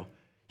 years ago,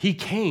 he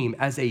came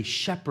as a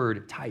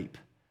shepherd type.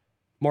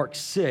 Mark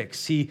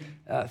 6,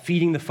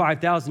 feeding the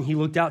 5,000, he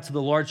looked out to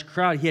the large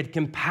crowd. He had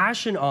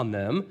compassion on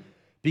them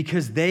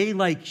because they,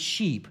 like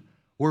sheep,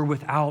 were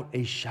without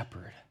a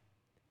shepherd.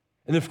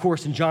 And of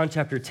course, in John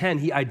chapter 10,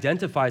 he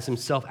identifies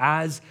himself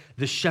as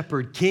the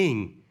shepherd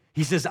king.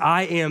 He says,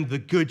 I am the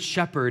good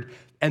shepherd,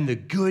 and the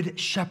good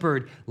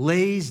shepherd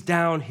lays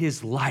down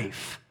his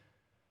life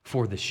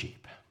for the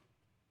sheep.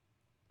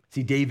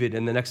 See, David,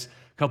 in the next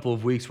couple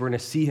of weeks, we're going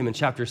to see him in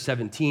chapter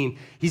 17.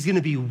 He's going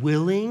to be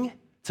willing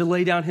to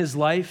lay down his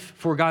life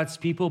for God's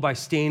people by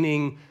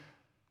standing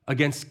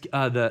against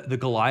the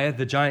Goliath,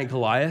 the giant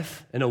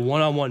Goliath, in a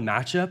one-on-one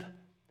matchup,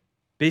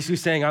 basically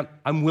saying,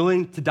 I'm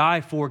willing to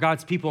die for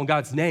God's people in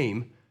God's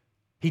name.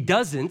 He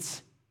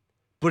doesn't,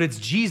 but it's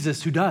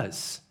Jesus who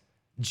does.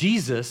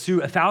 Jesus, who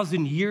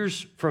 1,000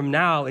 years from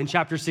now in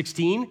chapter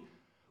 16,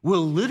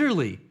 will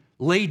literally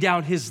lay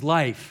down his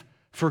life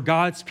for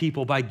God's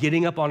people by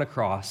getting up on a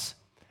cross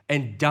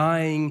and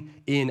dying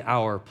in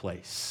our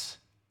place.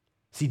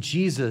 See,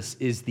 Jesus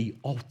is the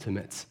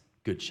ultimate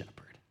good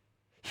shepherd.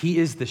 He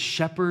is the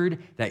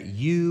shepherd that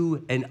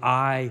you and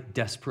I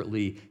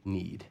desperately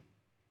need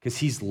because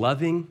he's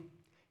loving,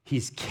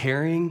 he's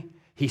caring,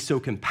 he's so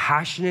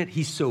compassionate,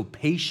 he's so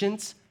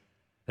patient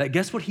that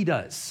guess what he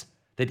does?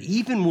 That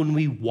even when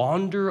we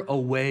wander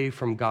away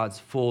from God's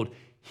fold,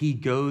 he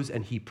goes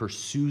and he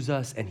pursues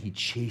us and he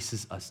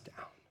chases us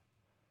down.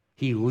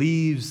 He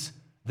leaves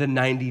the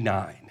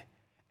 99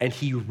 and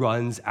he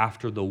runs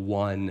after the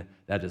one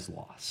that is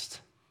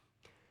lost.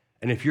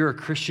 And if you're a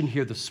Christian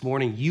here this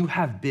morning, you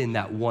have been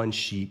that one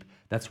sheep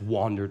that's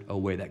wandered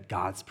away that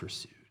God's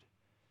pursued.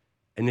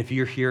 And if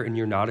you're here and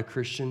you're not a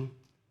Christian,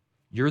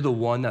 you're the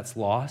one that's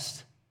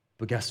lost,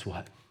 but guess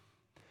what?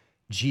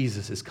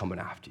 Jesus is coming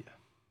after you.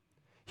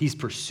 He's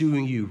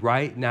pursuing you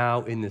right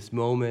now in this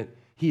moment.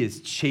 He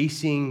is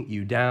chasing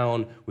you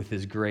down with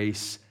his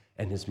grace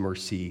and his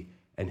mercy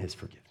and his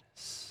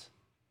forgiveness.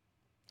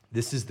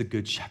 This is the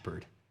good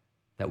shepherd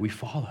that we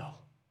follow.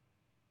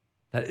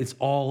 That it's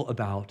all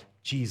about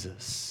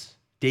Jesus.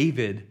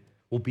 David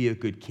will be a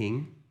good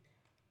king,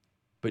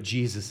 but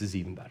Jesus is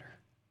even better.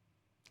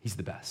 He's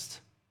the best,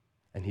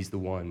 and he's the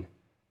one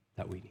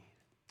that we need.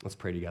 Let's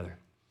pray together.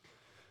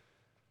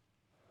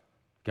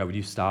 God, would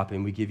you stop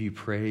and we give you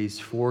praise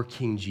for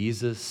King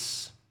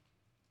Jesus,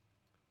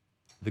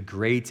 the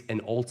great and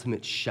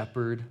ultimate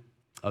shepherd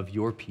of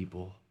your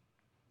people.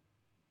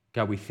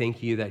 God, we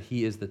thank you that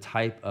he is the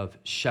type of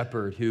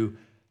shepherd who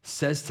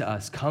says to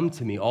us, come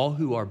to me, all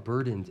who are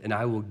burdened, and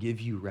I will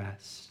give you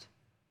rest.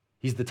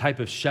 He's the type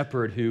of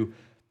shepherd who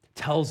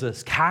tells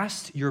us,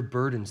 cast your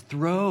burdens,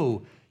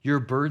 throw your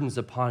burdens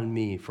upon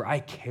me, for I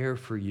care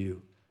for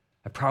you.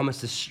 I promise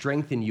to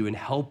strengthen you and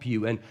help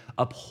you and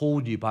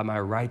uphold you by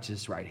my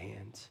righteous right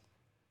hand.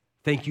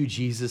 Thank you,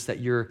 Jesus, that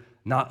you're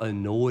not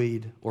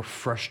annoyed or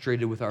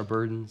frustrated with our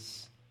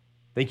burdens.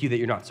 Thank you that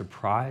you're not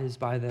surprised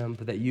by them,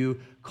 but that you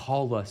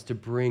call us to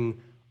bring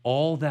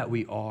all that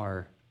we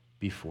are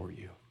before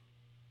you.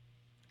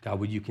 God,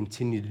 would you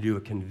continue to do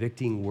a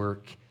convicting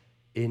work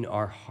in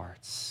our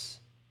hearts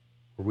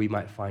where we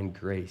might find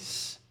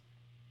grace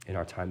in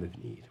our time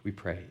of need? We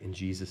pray in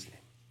Jesus'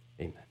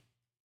 name, amen.